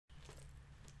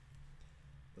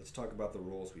let's talk about the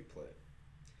roles we play.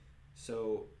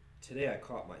 So today I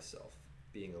caught myself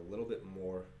being a little bit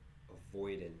more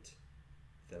avoidant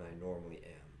than I normally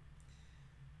am.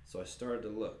 So I started to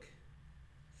look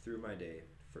through my day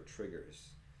for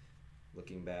triggers,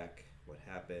 looking back, what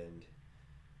happened,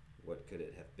 what could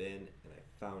it have been, and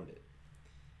I found it.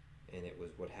 And it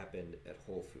was what happened at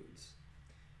Whole Foods.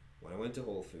 When I went to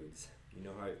Whole Foods, you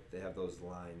know how they have those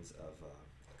lines of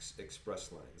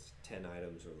express lines, 10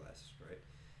 items or less, right?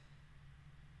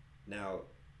 Now,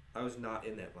 I was not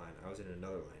in that line. I was in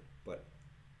another line. But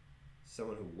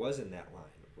someone who was in that line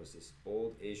was this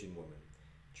old Asian woman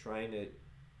trying to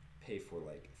pay for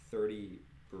like 30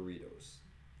 burritos.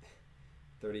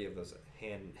 30 of those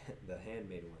the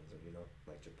handmade ones, you know,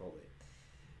 like Chipotle.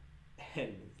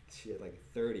 And she had like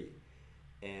 30.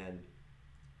 And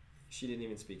she didn't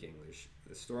even speak English.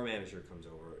 The store manager comes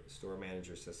over. The store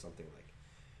manager says something like,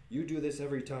 "You do this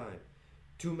every time.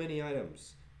 Too many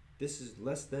items. This is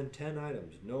less than 10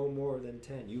 items. No more than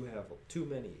 10. You have too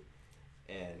many."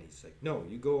 And he's like, "No,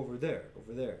 you go over there,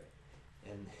 over there."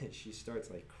 And she starts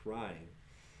like crying.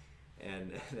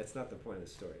 And that's not the point of the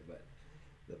story, but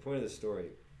the point of the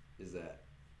story is that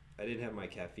I didn't have my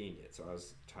caffeine yet, so I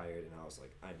was tired and I was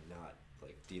like, I'm not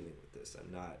like dealing with this.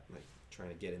 I'm not like trying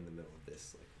to get in the middle of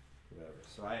this, like whatever.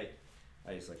 So I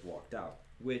just like walked out,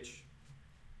 which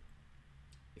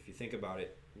if you think about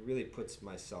it, really puts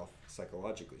myself,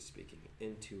 psychologically speaking,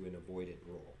 into an avoidant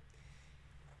role.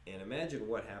 And imagine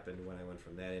what happened when I went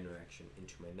from that interaction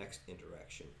into my next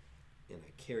interaction, and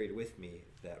I carried with me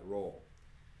that role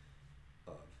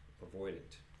of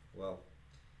avoidant. Well,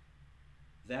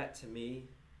 that to me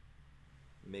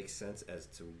makes sense as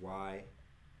to why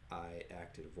I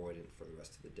acted avoidant for the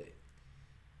rest of the day.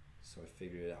 So I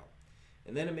figured it out.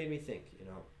 And then it made me think, you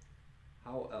know,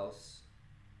 how else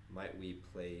might we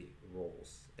play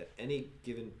roles? At any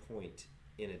given point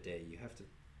in a day, you have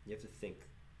to think,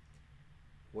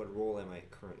 what role am I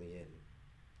currently in,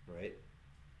 right?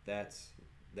 That's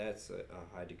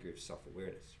a high degree of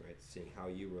self-awareness, right? Seeing how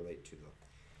you relate to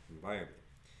the environment.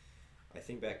 I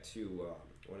think back to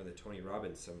one of the Tony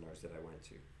Robbins seminars that I went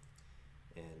to,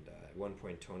 and at one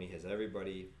point Tony has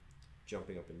everybody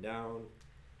jumping up and down,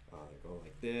 going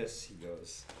like this. He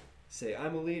goes, "Say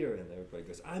I'm a leader," and everybody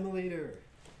goes, "I'm a leader,"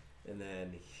 and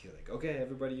then he's like, "Okay,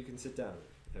 everybody, you can sit down."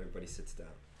 Everybody sits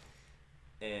down,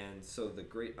 and so the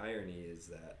great irony is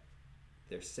that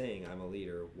they're saying I'm a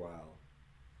leader while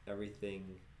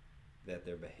everything that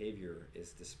their behavior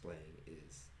is displaying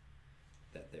is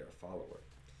that they're a follower.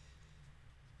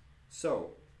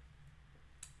 So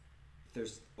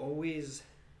there's always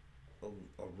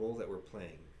a role that we're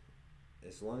playing.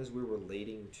 As long as we're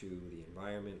relating to the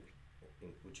environment,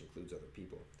 which includes other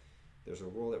people, there's a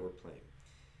role that we're playing.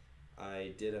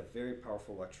 I did a very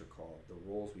powerful lecture called The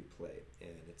Roles We Play,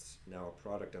 and it's now a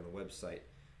product on the website.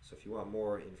 So if you want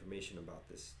more information about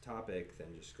this topic,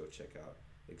 then just go check out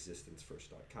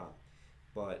existencefirst.com.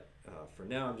 But for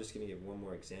now, I'm just going to give one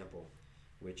more example,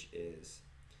 which is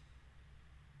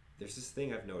there's this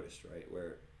thing I've noticed, right,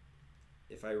 where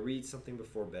if I read something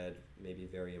before bed, maybe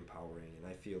very empowering, and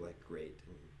I feel like great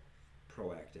and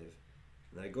proactive,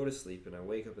 and then I go to sleep and I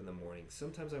wake up in the morning,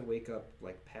 sometimes I wake up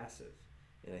like passive,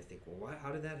 and I think, well,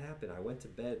 how did that happen? I went to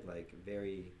bed like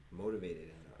very motivated,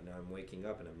 and now I'm waking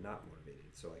up and I'm not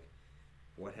motivated. So like,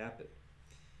 what happened?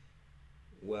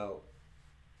 Well,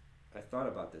 I thought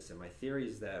about this, and my theory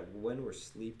is that when we're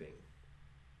sleeping,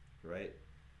 right,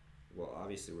 well,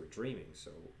 obviously we're dreaming,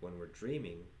 so when we're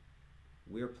dreaming,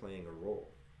 we're playing a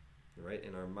role, right?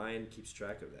 And our mind keeps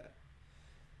track of that.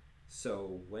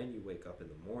 So when you wake up in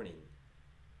the morning,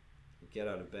 you get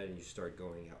out of bed and you start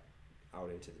going out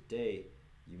into the day,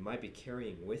 you might be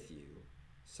carrying with you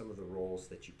some of the roles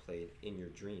that you played in your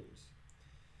dreams.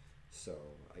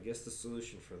 So I guess the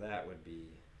solution for that would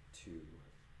be to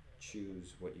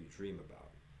choose what you dream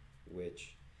about,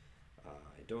 which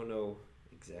I don't know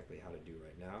exactly how to do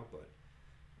right now, but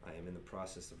I am in the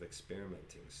process of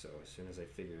experimenting, so as soon as I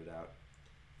figure it out,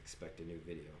 expect a new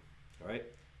video. Alright,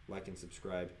 like and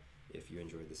subscribe if you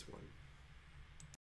enjoyed this one.